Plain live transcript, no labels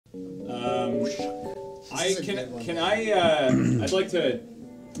I'd like to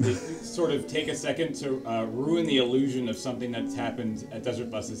sort of take a second to ruin the illusion of something that's happened at Desert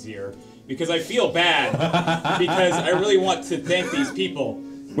Bus this year, because I feel bad, because I really want to thank these people.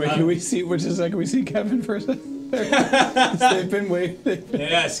 Wait, can we see, can we see Kevin for a second? They've been waiting.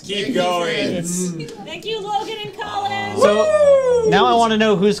 Yes, keep going. Thank you, Logan and Colin. So now I want to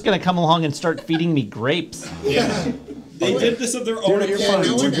know who's going to come along and start feeding me grapes. Yeah. They did this of their own accord.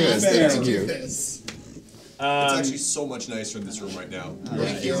 No one asked them to Thank do you. this. It's actually so much nicer in this room right now.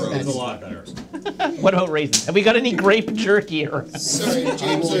 It's a lot better. What about raisins? Have we got any grape jerky? Or Sorry,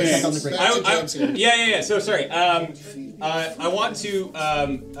 James. Yeah. So sorry. I want to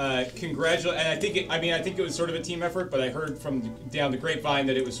congratulate, and I think it was sort of a team effort, but I heard from down the grapevine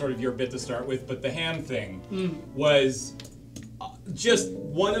that it was sort of your bit to start with. But the ham thing was just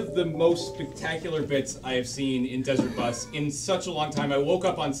one of the most spectacular bits I have seen in Desert Bus in such a long time. I woke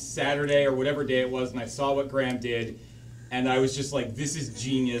up on Saturday or whatever day it was, and I saw what Graham did, and I was just like, "This is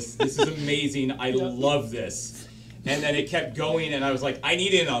genius! This is amazing! I love this!" And then it kept going, and I was like, I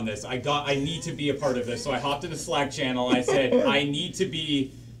need in on this. I need to be a part of this. So I hopped in a Slack channel. I said, I need to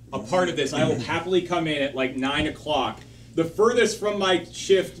be a part of this. I will happily come in at like 9 o'clock, the furthest from my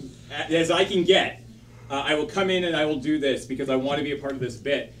shift as I can get. I will come in and I will do this because I want to be a part of this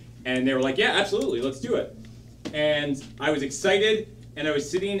bit. And they were like, yeah, absolutely, let's do it. And I was excited, and I was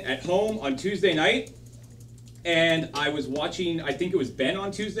sitting at home on Tuesday night, and I was watching, I think it was Ben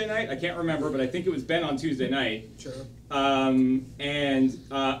on Tuesday night. I can't remember, but I think it was Ben on Tuesday night. Sure. I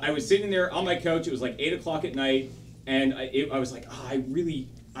was sitting there on my couch. It was like 8 o'clock at night, and I was like, oh, I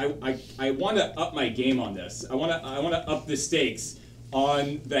want to up my game on this. I want to up the stakes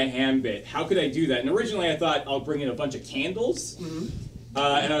on the ham bit. How could I do that? And originally I thought I'll bring in a bunch of candles,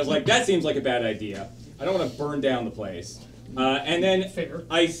 and I was like, that seems like a bad idea. I don't want to burn down the place. And then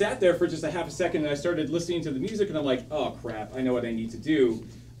I sat there for just a half a second, and I started listening to the music, and I'm like, oh crap, I know what I need to do.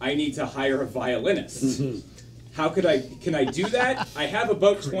 I need to hire a violinist. How can I do that? I have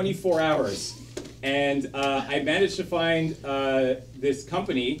about 24 hours. And I managed to find this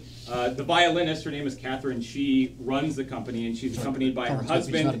company. The violinist, her name is Catherine. She runs the company, and she's accompanied by her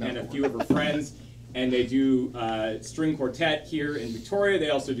husband and a few of her friends. And they do string quartet here in Victoria.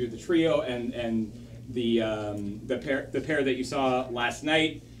 They also do the trio and the pair that you saw last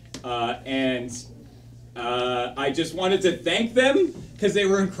night. I just wanted to thank them because they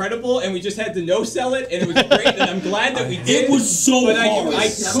were incredible, and we just had to no-sell it, and it was great, and I'm glad that we did. It was so hard.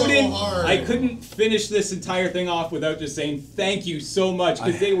 I couldn't finish this entire thing off without just saying thank you so much,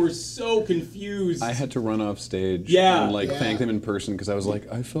 because they were so confused. I had to run off stage and thank them in person because I was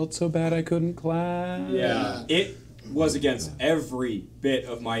like, I felt so bad I couldn't clap. Yeah. It was against every bit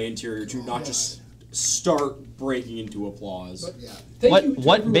of my interior to not just start breaking into applause. But, yeah. Thank you to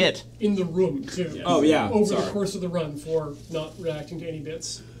What everyone bit? in the room too. Yeah. Oh yeah. Over the course of the run for not reacting to any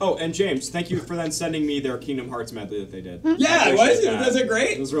bits. Oh, and James, thank you for then sending me their Kingdom Hearts medley that they did. Yeah, it was. Was it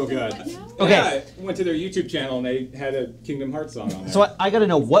great? It was real good. Okay. Yeah, I went to their YouTube channel and they had a Kingdom Hearts song on there. So I got to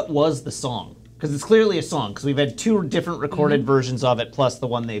know, what was the song? Because it's clearly a song, because we've had 2 different recorded versions of it, plus the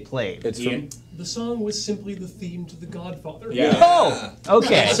one they played. It's Ian? The song was simply the theme to The Godfather. Yeah. Oh,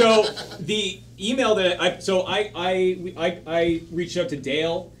 okay. So the email that I reached out to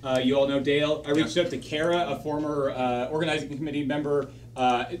Dale. You all know Dale. I reached out to Kara, a former organizing committee member.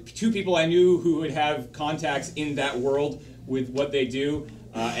 2 people I knew who would have contacts in that world with what they do.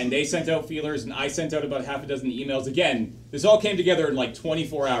 And they sent out feelers, and I sent out about half a dozen emails. Again, this all came together in like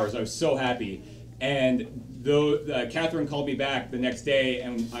 24 hours. I was so happy. And Catherine called me back the next day,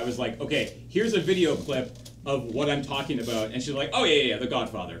 and I was like, okay, here's a video clip of what I'm talking about. And she's like, oh, yeah, The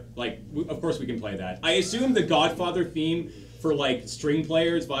Godfather. Like, of course we can play that. I assume the Godfather theme for, like, string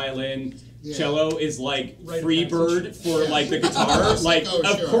players, violin, cello is like Free Bird for, like, the guitar. Like,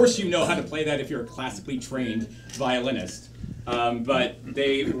 of course you know how to play that if you're a classically trained violinist. But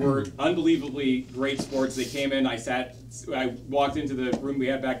they were unbelievably great sports. They came in, I walked into the room we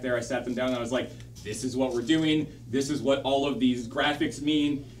had back there, I sat them down, and I was like, this is what we're doing, this is what all of these graphics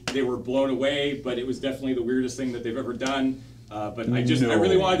mean. They were blown away, but it was definitely the weirdest thing that they've ever done. But I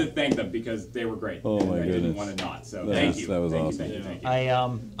really wanted to thank them because they were great. Oh my goodness. I didn't want to not, so thank you. That was awesome. Thank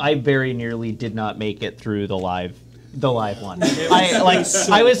you. I very nearly did not make it through the live one.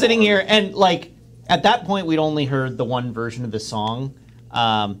 I was sitting here, and like at that point we'd only heard the one version of the song.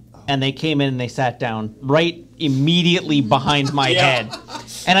 And they came in and they sat down right immediately behind my head.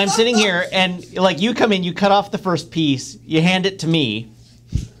 And I'm sitting here, and like you come in, you cut off the first piece, you hand it to me.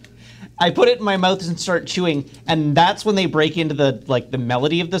 I put it in my mouth and start chewing, and that's when they break into the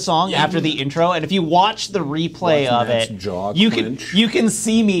melody of the song after the intro. And if you watch the replay of it, you can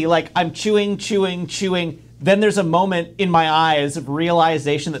see me like I'm chewing. Then there's a moment in my eyes of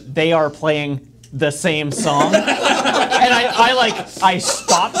realization that they are playing the same song, and I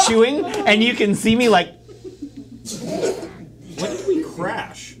stop chewing, and you can see me like. When did we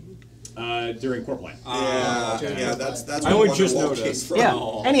crash? During Corp Line. Yeah, that's I what would just Wonderwall notice. came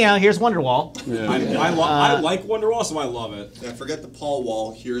from. Yeah. Anyhow, here's Wonderwall. I like Wonderwall, so I love it. Yeah, forget the Paul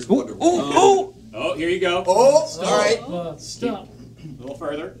Wall. Here's Wonderwall. Oh, here you go. All right. Stop. A little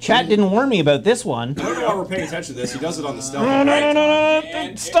further. Chat didn't warn me about this one. I don't know why we're paying attention to this. He does it on the stealth.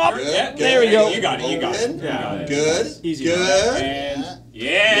 And Stop. Yeah, There we go. You got it. You got it. Yeah. Good. Easy. Good. And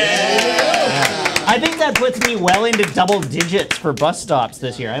yeah. I think that puts me well into double digits for bus stops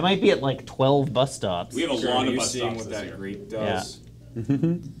this year. I might be at like 12 bus stops. We have a Sure, lot of you're bus seeing stops what this that year. Greek does.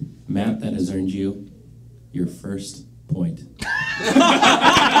 Matt, that has earned you your first point.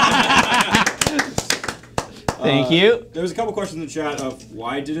 Thank you. There was a couple questions in the chat of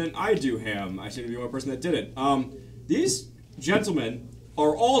why didn't I do ham? I seem to be one person that didn't. These gentlemen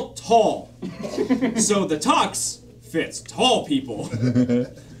are all tall, so the tux fits tall people.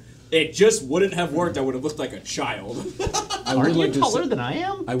 It just wouldn't have worked. I would have looked like a child. Aren't you taller than I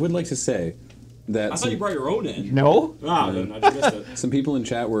am? I would like to say that I thought you brought your own in. No. Ah, then I just missed it. some people in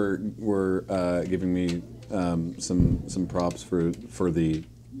chat were giving me some props for the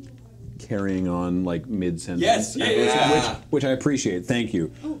carrying on like mid sentence. Yes, yeah. Which I appreciate. Thank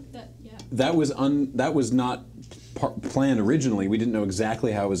you. Oh, That was not planned originally. We didn't know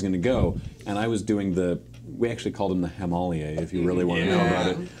exactly how it was going to go, and I was doing we actually called him the Hammelier, if you really want to know about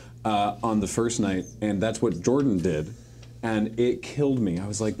it, on the first night, and that's what Jordan did, and it killed me. I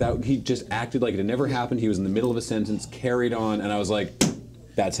was like, he just acted like it had never happened. He was in the middle of a sentence, carried on, and I was like,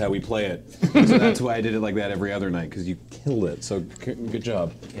 that's how we play it. So that's why I did it like that every other night, because you killed it. So good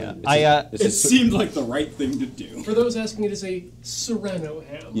job. Yeah, It seemed like the right thing to do. For those asking, it is a Serrano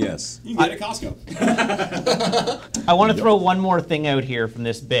ham. Yes. You can get it at Costco. I want to throw one more thing out here from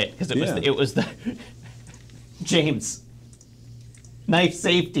this bit because it was the James knife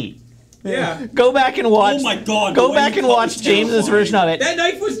safety. Yeah. Go back and watch. Oh my God, Go the way back you and call watch it James's terrifying. version of it. That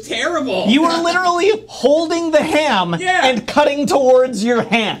knife was terrible. You were literally holding the ham and cutting towards your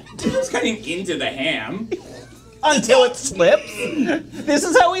hand I was cutting into the ham. until it slips. This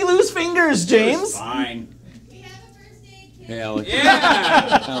is how we lose fingers, It was James. fine. Hey, Alex.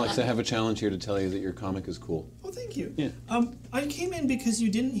 Yeah. Alex, I have a challenge here to tell you that your comic is cool. Oh, thank you. Yeah. I came in because you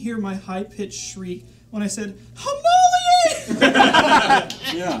didn't hear my high-pitched shriek when I said, Hammelier!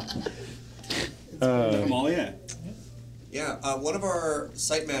 Yeah. Hammelier. Yeah, one of our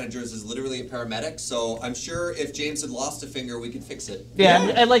site managers is literally a paramedic, so I'm sure if James had lost a finger, we could fix it. Yeah,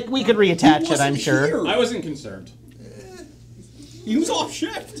 and like we could reattach it, I'm sure. I wasn't concerned. He was off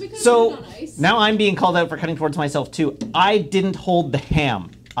shift. So now I'm being called out for cutting towards myself too. I didn't hold the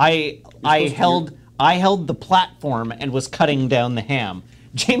ham. I held the platform and was cutting down the ham.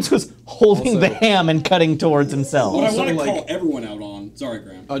 James was holding the ham and cutting towards himself. What I want to call everyone out on. Sorry,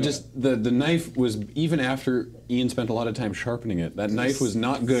 Graham. Just the knife was, even after Ian spent a lot of time sharpening it, that knife was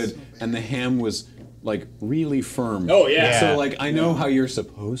not good, and the ham was like really firm. Oh, yeah. So like I know how you're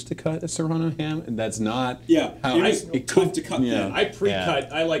supposed to cut a Serrano ham, and that's not. Yeah. How It could to cut that. I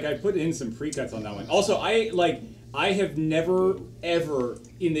pre-cut. I put in some pre-cuts on that one. Also, I have never ever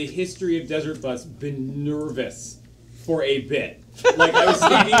in the history of Desert Bus been nervous for a bit. Like I was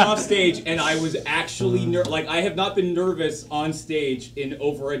standing off stage and I was actually like I have not been nervous on stage in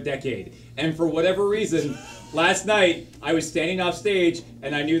over a decade. And for whatever reason, last night I was standing off stage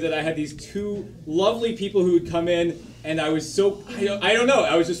and I knew that I had these two lovely people who would come in, and I was so I don't know,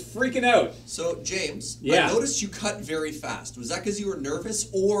 I was just freaking out. So James, Yeah. I noticed you cut very fast. Was that because you were nervous,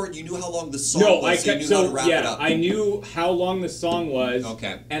 or you knew how long the song No, was, so you knew how to wrap it up? I knew how long the song was.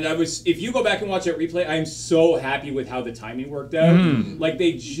 Okay. And I was, if you go back and watch that replay, I'm so happy with how the timing worked out. Like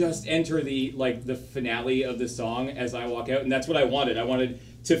they just enter the finale of the song as I walk out, and that's what I wanted. I wanted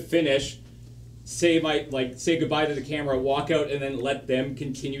to finish, say goodbye to the camera, walk out, and then let them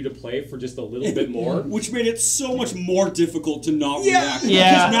continue to play for just a little bit more. Which made it so much more difficult to not react.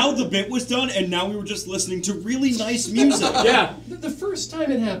 Yeah. Because now the bit was done, and now we were just listening to really nice music. Yeah. The first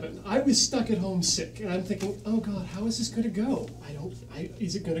time it happened, I was stuck at home sick, and I'm thinking, oh God, how is this going to go?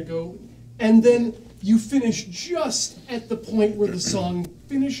 Is it going to go? And then you finish just at the point where the song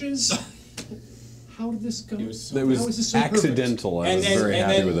finishes. How did this go? It was so accidental. I was very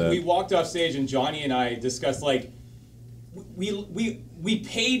happy then with that. we walked off stage, and Johnny and I discussed we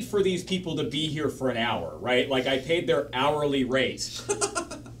paid for these people to be here for an hour, right? Like I paid their hourly rate.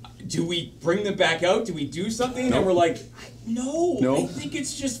 do we bring them back out? Do we do something? And we're like, no, No. I think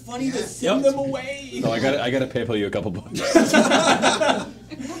it's just funny to send them away. So I got to PayPal you a couple bucks.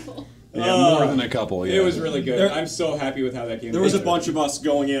 Yeah, more than a couple. Yeah. It was really good. I'm so happy with how that came. There was a bunch of us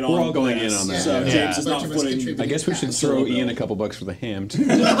going in on. We're all going this, in on that. So Yeah. James is A bunch not of us putting. contributed. I guess we should throw Ian a couple bucks for the ham too.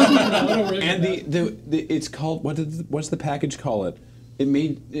 And the it's called what's the package call it? It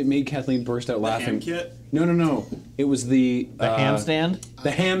made Kathleen burst out laughing. ham kit? No. It was the ham stand.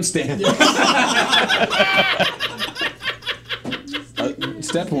 The ham stand.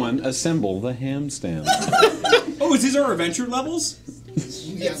 Step 1: assemble the ham stand. Oh, is these our adventure levels?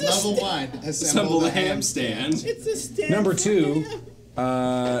 Yeah, level 1. Assemble the ham stand. It's a stand. Number 2.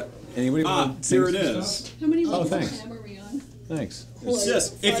 Anybody? want to Here sing it some is. stuff? How many Oh, levels of thanks. ham are we on? Thanks. It's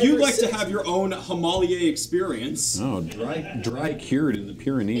this. If 5 you'd or like to 6. have your own Hammelier experience, Oh, dry cured in the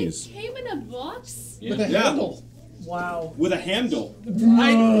Pyrenees. Came in a box? With a Yeah. handle. Wow. with a handle.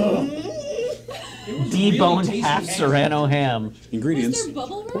 Deboned half Serrano ham. Ingredients. Was there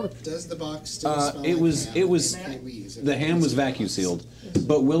bubble wrap? Does the box still smell It like was. ham? It was. Can we use it? The ham was vacuum sealed,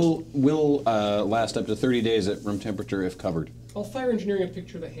 but will last up to 30 days at room temperature if covered. I'll fire engineering a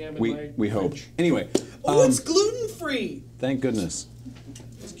picture of the ham in my We hope. fridge. Anyway. Oh, it's gluten free. Thank goodness.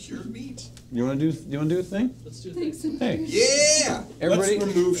 It's cured meat. You want to do a thing? Thanks. Hey. Yeah! Everybody.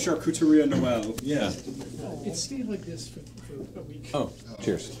 Let's remove charcuterie Noel. Yeah. It stayed like this for a week. Oh,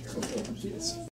 cheers. Yes.